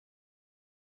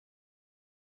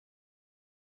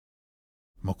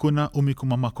Mokuna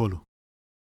umikumamakolu.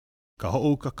 Ka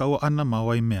ho'o ka kaua ana ma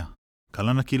wai mea. Ka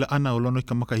lana kila ana o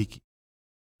Lonoikamakahiki.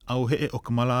 Au he'e o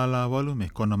ka malala walu me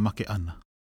kona make ana.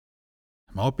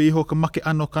 Ma opi iho ka make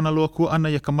ana o kanalua kua ana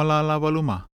ia ka malala walu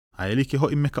ma. A elike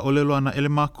hoi me ka olelo ana ele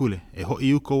makule e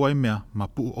hoi uko wai mea ma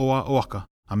puu oa oaka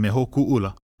a me hoku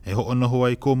ula e ho ono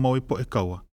hoai ko maui po e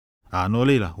kaua. A no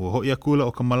leila hua hoi a kula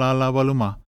o ka malala walu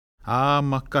ma. A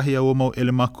makahi a ua mau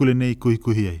ele makule nei kuhi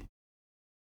kuhi ai.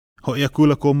 Hoi a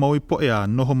kula ko maui po e a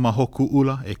noho ma hoku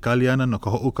ula e kali ana no ka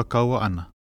ho'u ka kaua ana.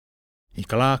 I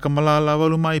ka la ka malala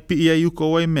walu mai pi ia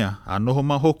uko wai mea a noho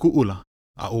ma hoku ula.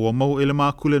 A ua mau ele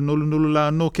makule nolu nulu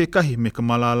la no ke kahi me ka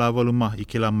malala walu ma i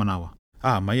ke la manawa.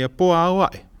 A mai a po a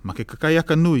awae, ma ke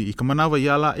kakaiaka nui i ka manawa i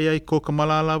ala e ai ko ka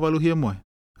malala walu hia moe.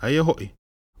 Ai a hoi,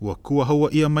 ua kua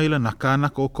haua ia maila na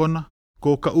kānaka o kona,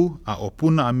 ko ka u a o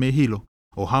puna a me hilo,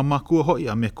 o hama kua hoi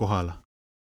a me kohala.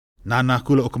 Nānā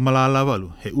kula o ka malala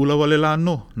walu, he ula wale la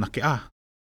no na ke a.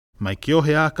 Mai ke o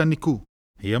he a ka niku,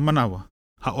 hia manawa,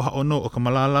 hao no o ka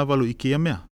malala walu i ke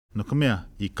mea, no ka mea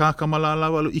i ka malala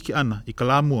walu i ke ana i ka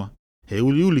la mua, he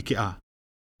uli ke a.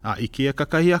 A i kia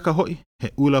kakahiaka hoi, he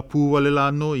ula pū wale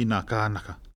la no i nā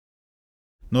kānaka.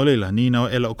 No leila, ni nao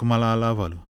ela o ka malala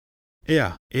walu.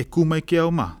 Ea, e kumai ke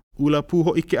au ma, ula pū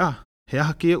hoi ke a, he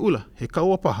aha ke ula, he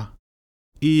kaua paha.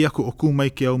 I aku o kumai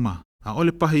ke au ma, a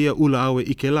ole paha ia ula awe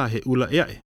i ke la he ula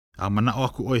eae, a mana o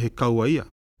aku oi he kaua ia,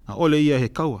 a ole ia he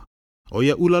kaua. O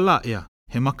ia ula la ea,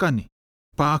 he makani.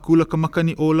 Pa akula ka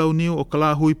makani o lau niu o ka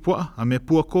la hui pua a me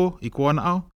pua ko i kuana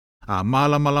au, a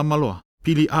malama loa,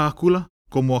 pili a akula,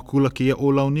 ko mo akula ke ia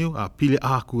o lau niu a pili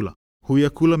a akula. Hui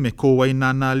akula me ko wai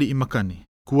nānā li i makani.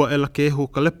 Kua ela ke ho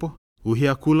ka lepo, uhi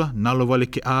akula nalo wale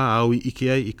ke a au i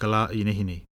ike ai i ka la i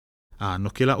nehinei. A no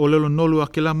ke la olelo nolu a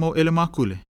ke la mau ele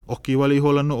makule, o ki wale i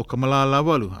hola no o ka malala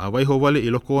walu a waiho wale i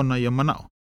loko ona i a manao.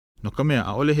 No ka mea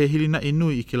a ole he hilina i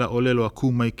nui i ke la olelo a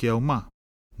kumai ke au ma.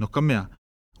 No ka mea,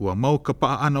 ua mau ka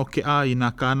paa ana o ke a i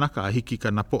nā kānaka a hiki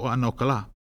ka napo ana o ka la.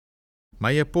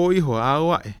 Mai e po iho a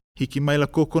awae, hiki maila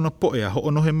kokona poe a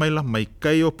hoonohe maila mai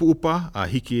kai o puupa a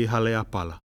hiki e hale a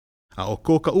pala. A o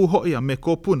ko ka uhoi a me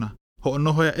ko puna,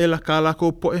 hoonohe a ela ka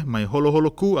lako poe mai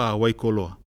holo ku a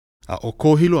waikoloa. A o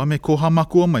ko hilo a me ko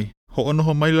hamakua mai,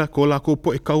 hoonoho maila ko lako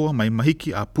poe kaua mai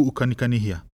mahiki a puu kanikani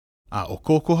hia. A o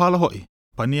ko kohala hoi,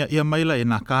 pania ia maila e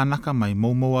nā kānaka mai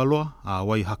moumou aloa a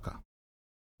waihaka.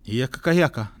 Ia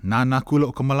kakahiaka, nānā kula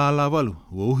o ka malala walu,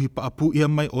 ua uhi pa apu ia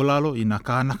mai o lalo i nā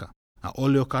kānaka, a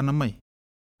ole o kāna mai.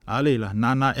 A leila,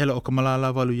 nānā ela o ka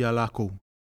malala walu ia lākou.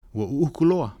 Ua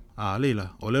uukuloa, a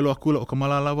leila, o lelo a kula o ka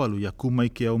malala walu ia kumai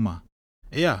ke au ma.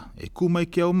 Ea, e kumai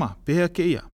ke au ma, pehea ke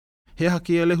ia. Heha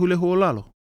ke ia lehu o lalo.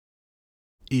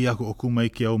 I aku o kumai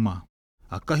ke au ma.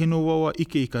 A kahino wawa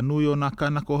ike i ka nui o nā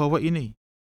kānaka o Hawaii nei.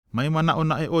 Mai mana o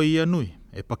na e oi ia nui,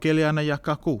 e pakele ana ia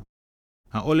kākou.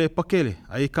 A ole e pakele,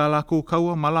 a i kā lākou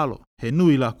kaua malalo, he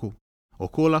nui lākou. O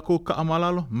ko lākou ka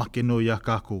malalo, make no ia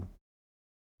kākou.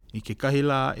 I ke kahi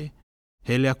la e,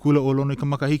 he lea kula o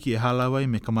Lonoikamakahiki e halawai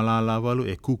me ka malala walu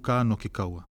e kuka no ke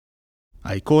kaua.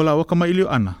 A i ko la waka mailio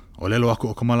ana, o lelo aku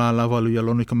o ka malala walu ia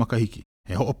Lonoikamakahiki,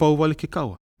 he ho'opau wale ke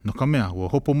kaua. No ka mea, ua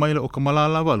hopo maila o ka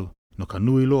malala walu, no ka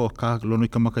nui lo o ka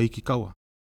Lonoikamakahiki kaua.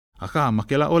 A ka, ma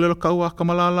ke la o lelo kaua ka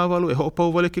malala walu e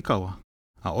ho'opau wale ke kaua.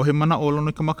 A ohe mana o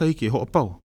Lonoikamakahiki e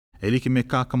ho'opau, e like me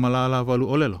ka malala walu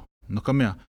o lelo. No ka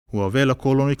mea, ua vela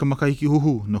ko Lonoikamakahiki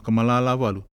huhu no ka malala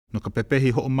walu, no ka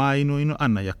pepehi ho'o ino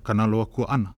ana ya kanaloa kua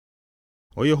ana.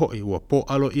 O ia hoi, ua po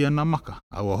alo ia na maka,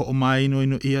 a ua ho'o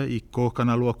ino ia i ko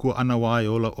kanaloa kua ana wae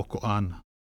ola o ko ana.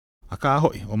 A ka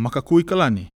hoi, o maka kui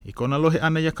kalani, i kona lohe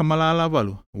ana ya ka malala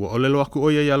walu, ua olelo aku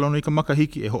oia ya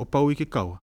Lonoikamakahiki e ho'opau i ke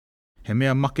kaua. He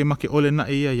mea make ole na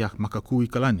ia ya maka kui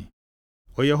kalani.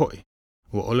 O ia hoi,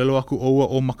 ua olelo aku oua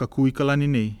o maka kui kalani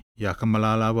nei ya ka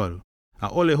malala walu, a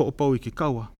ole ho'opau i ke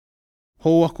kaua.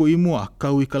 Hou aku i mua a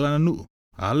kau i kalana nuu,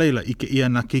 a leila ike ia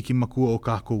na keiki makua o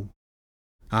kākou.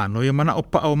 A no ia mana o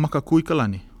paa o maka kui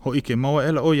kalani, ho ike maua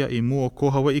ela oia i mua o ko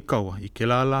Hawaii i kaua i ke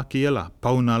la ki ela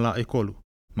pau na la e kolu.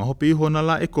 Ma hopi iho na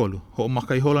la e kolu, ho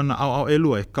maka ihola na au e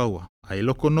lua e kaua, a i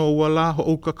loko no ua la ho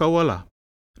uka kaua la.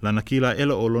 Lana kila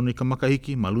ela o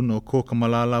Lonoikamakahiki maluna o ko ka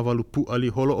malala walu pu ali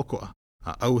holo o koa,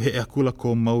 a au he akula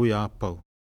ko maui a pau.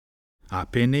 A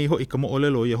penei ho i ka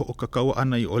mo'olelo ia ho o ka kaua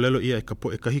ana i olelo ia e ka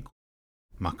po e kahiko.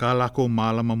 Ma ka lako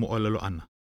malama mo'olelo ana.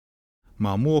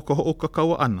 Ma mua ka ho o ka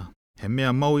kaua ana, he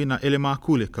mea maui na ele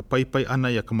makule ka paipai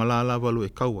ana ia ka malala walu e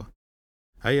kaua.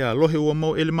 Aia lohe ua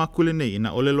mau ele makule nei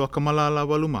ina olelo a ka malala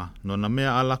walu ma, no na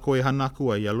mea a lako e hana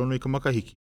akua i a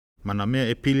Lonoikamakahiki. Ma na mea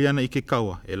e pili ana i ke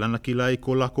kaua, e lana ki lai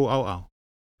ko lako au.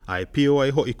 A e pio ai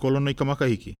ho i ko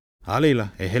Lonoikamakahiki, A leila,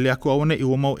 e hele aku awane i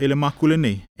ua mau ele makule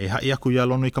nei, e hai aku ia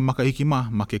Lonoikamakahiki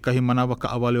ma ke kahi manawa ka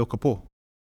awale o ka pō.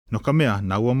 No ka mea,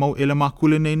 na ua mau ele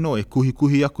makule nei no e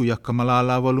kuhi aku ia ka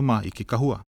malala walu ma i ke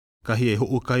kahua, kahi e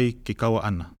ho'u kai ke kaua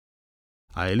ana.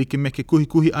 A e like me ke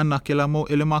kuhi ana ke la mau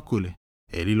ele makule,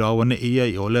 e lilo awane ia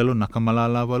i olelo na ka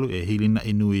malala walu e hilina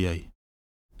inui ai.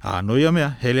 A no ia mea,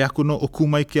 hele aku no o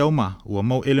kumai ke au ma, ua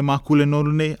mau ele makule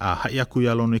nolu nei a hai aku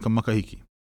ia Lonoikamakahiki.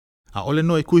 A ole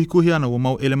no e kuhi ana ua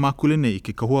mau ele makule nei i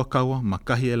ke kahua kaua ma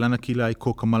kahi e lana kila ai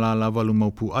ko ka malala walu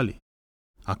mau pu ali.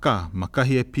 A ka, ma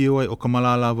kahi e pio ai o ka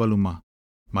malala walu ma.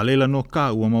 Ma leila no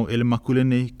ka ua mau ele makule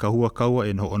nei kahua kaua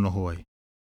e noho ai.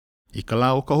 I ka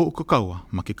la o ka ho'u ka kaua,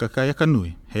 ma ke kakaya ka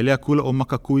nui, hele akula o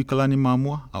maka kui kalani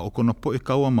mamua a o kona po e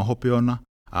kaua ma hope ona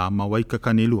a ma waika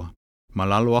kanilua. Ma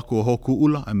lalo aku o hoku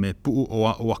ula a me puu o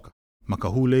a waka, ma ka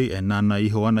hulei e nana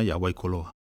iho ana ya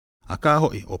waikoloa. A ka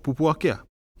hoi o pupu akea,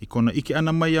 i kona ike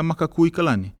ana mai a maka kui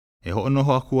kalani, e ho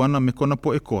noho aku ana me kona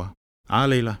po e koa. A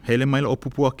leila, hele maila o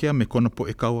pupu akea me kona po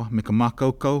e kaua me ka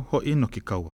makaukau hoi no ki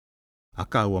kaua. A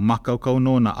ka ua makaukau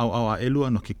no na au a elua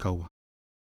no ki kaua.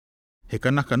 He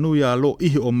kanaka nui a lo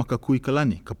ihi o maka kui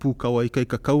kalani, ka pūkaua i kai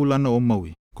ka kaulana o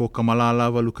maui, ko ka malala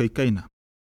walu kai kaina.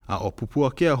 A o pupu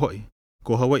akea hoi,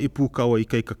 ko Hawaii pūkaua i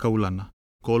kai ka kaulana,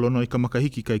 ko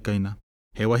Lonoikamakahiki kai kaina,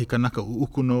 he wahi kanaka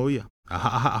uuku no ia, a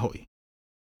haa hoi.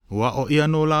 Ua o ia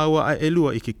no laua a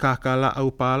elua i ki kāka la au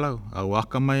pālau, a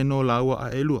waka mai no laua a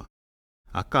elua.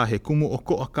 A ka he kumu o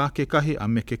ko a ka ke kahi a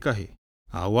me ke kahi,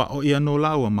 a wa o ia no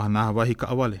laua ma nā wahi ka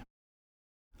awale.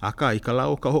 A ka i ka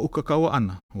lao ka ho'u ka kaua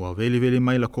ana, ua veli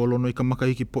maila ko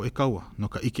Lonoikamakahiki po e kaua, no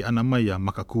ka ike ana mai a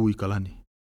maka kui kalani.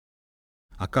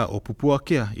 A ka o pupua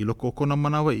kea i loko o kona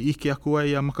manawa i ike aku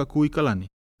ai a maka kui kalani,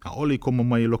 a ole i komo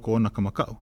mai i loko ona ka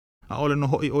makau, a ole no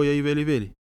hoi oia i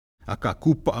veli. A ka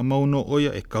kupa a mauno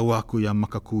oia e kaua aku i a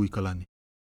maka kui kalani.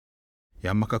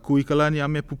 Ia maka kui kalani a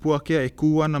me pupua kea e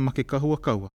kuana ma ke kahua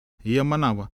kaua, ia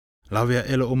manawa, lawea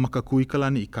ela o maka kui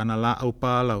kalani i kana la au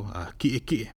pālau a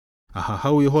kie. A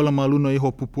hahau i hola maluna i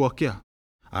ho pupua kea.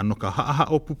 A no ka haa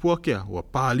o pupua kea, ua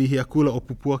pālihi akula o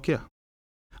pupua kea.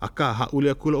 A ka hauli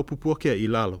akula o pupua kea i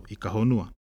lalo, i ka honua.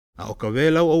 A o ka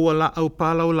vēlau o ua la au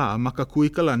pālau la a maka kui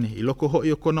kalani i loko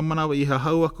hoi o kona manawa i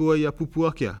hahau akua i a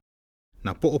pupua kea.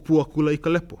 Na po o pua kula i ka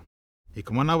lepo. I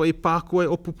ka manawa i pākua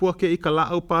o pupua kea i ka la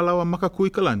au pālau a maka kui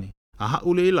kalani, a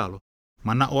hauli i lalo.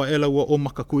 Mana o ela ua o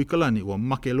maka kui kalani ua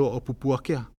make loa o pupua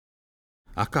kea.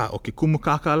 A ka o ke kumu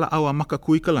kākala au a maka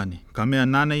kui kalani, ka mea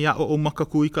nane ia o maka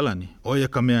kui kalani, oia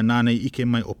ka mea nane i ike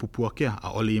mai o pupua kea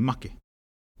a oli i make.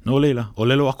 No leila, o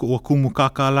lelo aku ua kumu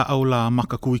kākala au la a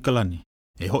maka kui kalani,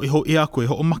 e hoi aku e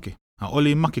ho o make, a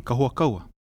oli i make ka hoa kaua,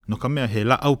 no ka mea he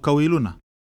la au kau i luna,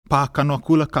 pā kanoa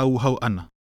kula ka uhau ana,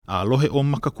 a lohe o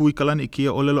maka kui kalani i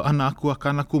kia o lelo ana aku a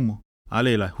kana kumu, a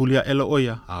leila hulia ela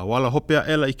oia, a wala hopea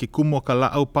ela i ke kumu o ka la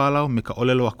au pālau me ka o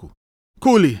lelo aku.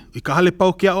 Kuli, i ka hale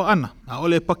pau kia o ana, a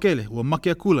ole pakele, ua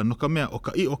make a kula no ka mea o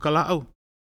ka i o ka la au.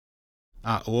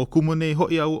 A o kumu nei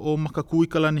hoi au o maka kui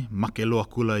kalani, make loa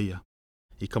kula ia.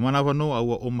 I ka manawa no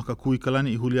au o maka kui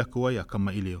kalani i huli aku ai a ka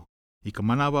mailio. I ka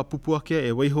manawa pupua kea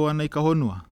e waiho ana i ka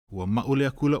honua, ua maule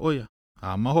a kula oia.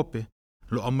 A mahope,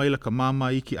 lo a maila ka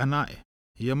mama iki anae.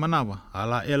 Ia manawa, a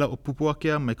la ela o pupua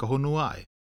kea mai ka honua ae.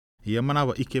 Ia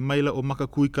manawa ike maila o maka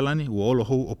kui kalani ua olo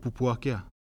hou o pupua kea.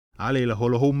 A leila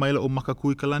holo hou maila o maka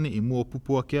kui kalani i mua o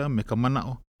pupua kea me ka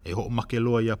manao e ho make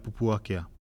loa ia pupua kea.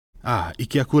 A,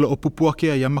 ike akula o pupua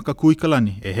kea ia maka kui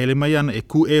kalani e hele mai ana e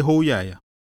ku e hou iaia.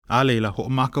 A leila ho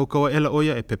makaukawa ela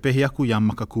oia e pepehi aku ia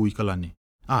maka kui kalani.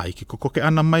 A, ike kokoke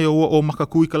ana mai o maka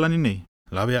kui kalani nei.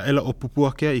 Lawea ela o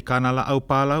pupua kea i kana la au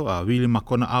pālau a wili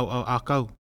makona au a kau.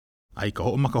 A ika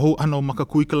ho maka hou ana o maka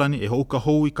kui kalani e ho ka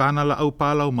hou i kana la au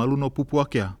pālau maluna o pupua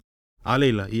kea. A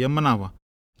leila ia manawa.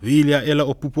 Vilia ela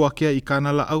o pupua kea i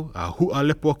kana la au, a hua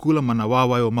lepo akula mana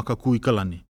wawai o maka kui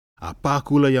kalani. A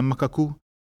pākula ia maka ku,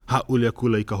 hauli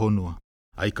akula i ka honua.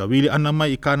 A i ka wili ana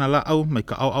mai i kana la au, mai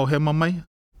ka au hema mai,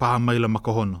 pā maila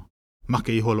maka hono, make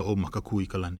i holo o maka kui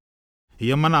kalani.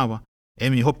 Ia manawa,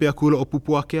 emi hope akula o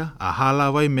pupua kea, a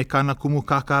hala wai me kana kumu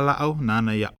kāka la au,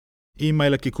 nana ia. I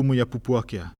maila ki kumu ia pupua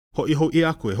kea, ho i ho i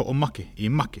aku e ho o make, i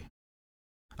make.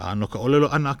 A no ka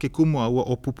olelo ana ke kumu a ua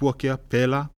o pupua kea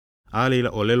pēla, a leila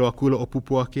o lelo akula o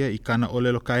pupua kea i kana o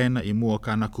lelo kaena i mua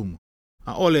kana kumu.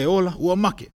 A ole ola ua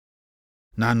make.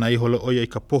 Nana i holo oia i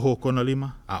ka poho kona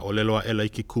lima, a o lelo a ela i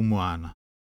ki kumu ana.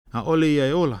 A ole ia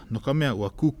e ola, no ka mea ua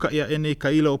kuka ia ene i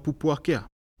ka ila o pupua kea.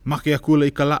 Make akula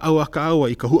i ka la au a ka aua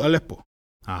i ka hua lepo.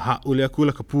 A haule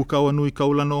akula ka pūkaua nui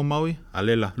kaulana o Maui, a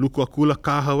lela luku akula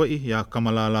ka Hawaii ia ka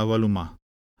malala walu ma.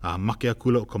 A make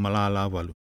akula o ka malala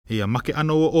walu. Ia make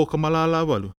ano o ka malala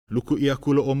walu, luku i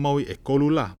akula o Maui e kolu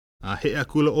la. a he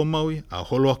akula o maui, a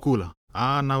holo akula,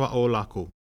 a nawa o lako.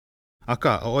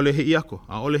 Aka, a ole he iako,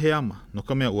 a ole he ama, no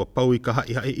ka mea ua pau I ka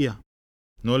hai ia.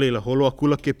 No leila holo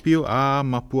akula ke pio, a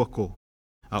mapua ko.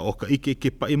 A o ka ike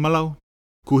ke pai malau,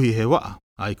 kuhi he waa,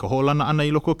 a I ka holana ana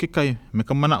I loko ke kai, me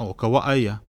ka mana o ka waa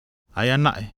ia. Ai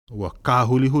anae, ua ka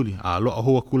huli huli, a loa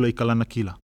hoa kula I ka lana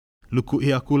kila. Luku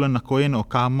I akula na koena o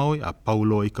ka maui, a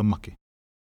paulo I ka make.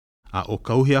 A o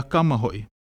kauhi a kama hoi,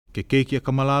 ke keiki a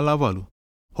ka malala walu,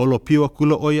 holo pio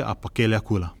akula oia a pakele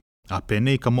akula. A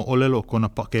penei ka moʻolelo o kona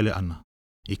pakele ana.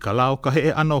 I ka lao ka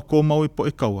hee ana o ko maui po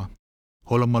e kaua.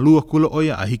 Holo malua kula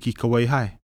oia a hiki ka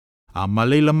waihae. A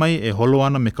maleila mai e holo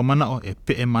ana me ka manao e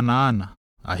pe mana ana.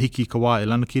 A hiki ka wā e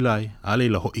lana kilai, a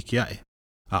leila ho iki ae.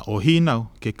 A o hinau,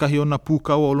 ke kahi o na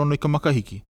pūkaua o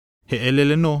Lonoikamakahiki. He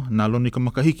elele no na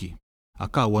Lonoikamakahiki. A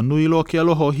ka wanui loa ke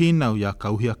aloha o hinau ya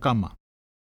kauhi a kama.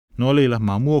 No leila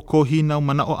ma mua ko hinau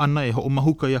manao ana e ho o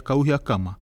mahuka ya kauhi a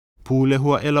kama.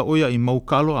 Pūlehua ela oia I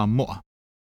maukalo a moa.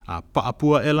 A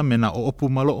paapua ela me na oopu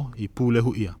maloo I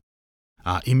pūlehu ia.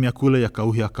 A ime akula ya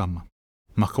kauhi a kama.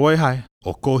 Makawai hai,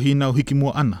 o ko hinau hiki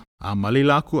mua ana. A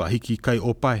malila aku a hiki kai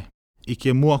o pai.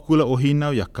 Ike mua akula o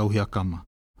hinau ya kauhi a kama.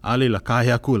 A leila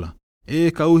kahe akula.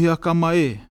 E kauhi a kama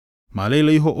e.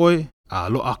 Malela iho oe, a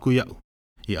lo aku iau.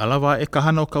 I alawa e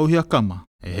kahana o kauhi a kama,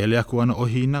 e hele aku ana o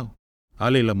hinau. A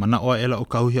leila mana oa ela o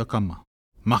kauhi a kama.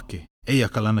 Make, eia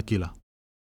kalana kila.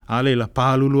 A leila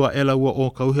pālulua ela ua o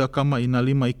kauhi a kama I na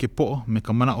lima I ke po'o me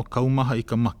ka mana o kaumaha I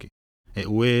ka make. E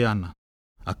ue ana.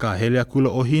 A ka hele akula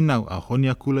o hinau a honi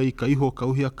akula I ka iho o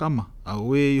kauhi a kama, a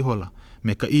ue ihola,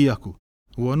 me ka I aku.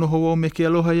 Ua noho wau me ke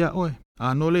aloha ia oe.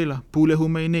 A no leila, pūlehu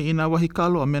mai nei I nā wahi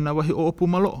kalo a me nā wahi o opu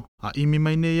maloo, a imi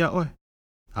mai nei ia oe.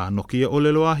 A nokia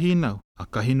olelo a hinau, a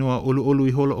kahino a olu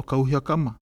I hola o kauhi a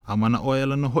kama, a mana oe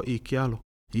ela no hoi I ke alo.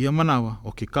 Ia manawa,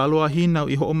 o ke kalo a hinau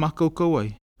I ho o makau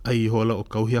ai, ai I hola o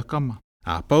kauhi a kama.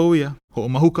 A pau ia, ho o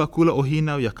mahuka kula o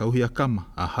hinau ia kauhi a kama,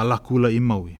 a hala kula I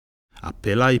maui. A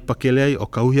pela I pakele ai o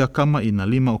kauhi a kama I na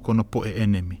lima o kona poe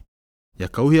enemi. Ia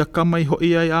kauhi a kama I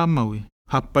hoi ai a maui,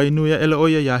 hapa inuia ela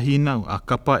oia ia hinau, a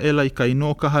kapa ela I ka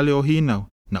ino ka hale o hinau,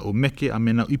 na umeke a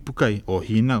mena ipukai o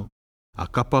hinau. A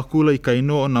kapa kula I ka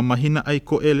ino o na mahina ai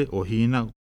ko ele o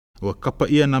hinau. Ua kapa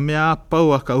ia na mea a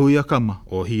pau a kauhi a kama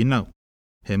o hinau.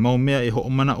 He mau mea e ho o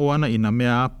mana o ana I na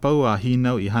mea a pau a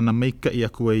hinau I hana maika I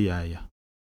akua iaia.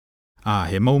 A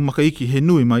he mau makaiki he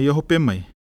nui mai ia hope mai.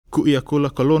 Ku ia kula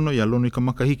ka lono ia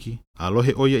Lonoikamakahiki, a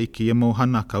lohe oia I ke ia mau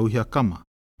hana a kauhi a kama.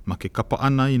 Ma ke kapa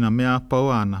ana I na mea a pau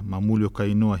ana ma muli o ka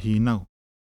inoa hinau.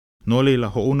 No leila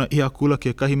ho una ia kula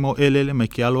ke kahi mau elele mai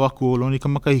ke alo aku o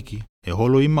Lonoikamakahiki, e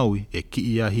holo I maui e ki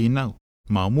ia hinau.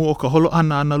 Ma mua o ka holo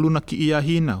ana luna ki ia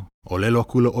hinau, o lelo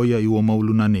akula oia I ua mau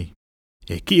luna nei.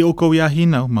 E ki o kou ia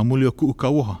hinau ma muli o kuu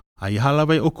kauoha, a I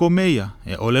halawai o kou meia,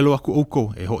 e o lelo aku o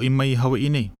kou e ho I mai hawa I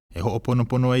nei, e ho o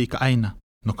pono ai I ka aina.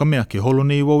 No ka mea ke holo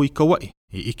nei wau I ka wai,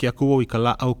 e ike aku wau I ka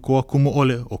la au koa kumo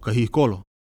ole o ka hikolo.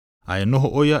 A e noho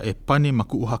oia e pani ma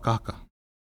kuu hakaka.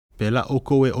 Pela o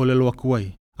kou e o lelo aku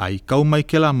ai, a I kau mai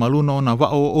ke la maluna o na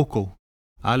wao o kou.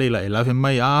 A leila e lave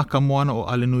mai a ka moana o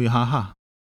alenui haha.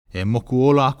 E moku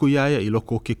ola aku iaia I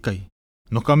loko ke kai.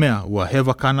 No ka mea ua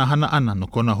hewa kana hana ana no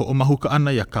kona ho o mahuka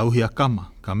ana ia kauhi a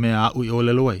kama, ka mea a ui o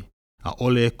lelo ai. A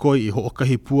ole e koi I ho o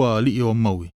kahi pua li o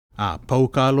maui. A pau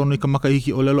ka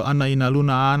Lonoikamakahiki o lelo ana I na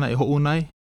luna ana e ho unai,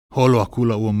 holo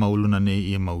akula ua mauluna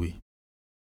nei I maui.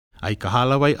 Ai ka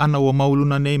halawai ana ua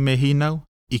mauluna nei me hinau,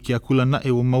 ike akula na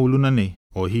e ua mauluna nei,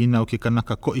 o hinau ke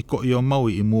kanaka koi o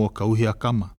maui I mua kauhi a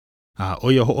kama. A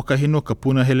oia ho o kahino ka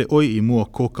puna hele oi I mua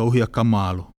ko kauhi a kama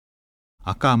alo.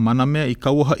 A ka mana mea I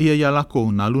kauoha ia ia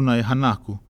lako na luna e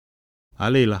hanaku. A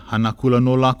leila, hanakula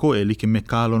no lako e like me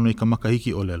ka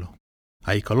Lonoikamakahiki o lelo.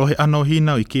 Ai ka lohe ana o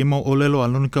hinau I ke mau o lelo a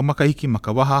Lonoikamakahiki ma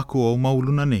ka waha aku o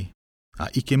mauluna nei. A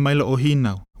ike maila o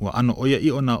hinau, wa ano oia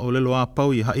I o na o lelo a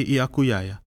pau I hai I aku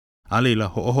iaia. A leila,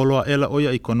 ho o holoa ela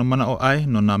oia I kona mana o ai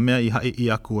no na mea I hai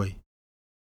I aku ai.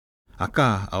 A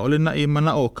ka, a ole na I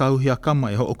mana o kauhi a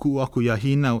kama e ho o kuu aku ia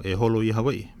hinau e holo I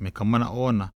Hawaii me ka mana o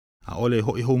ona, a ole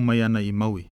ho I hou mai ana I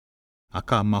maui. A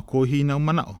ka ma ko hinau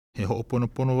mana o, he ho o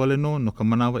pono wale no ka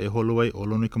manawa e holo ai o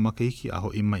Lonoikamakahiki a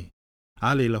ho I mai.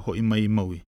 A leila ho I mai I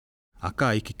maui. A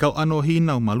ka I ki kau ano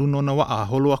hinau maluno na wa a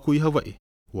holo aku I Hawaii,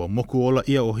 ua moku ola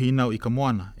ia o hinau I ka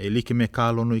moana e like me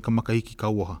ka Lonoikamakahiki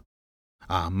kauoha.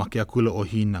 A make akula o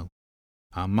hinau.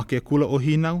 A make akula o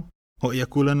hinau, ho I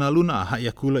akula na luna a hai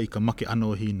akula I ka make ano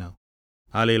o hinau.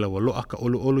 A leila wa loa ka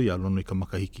olu ia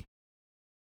Lonoikamakahiki.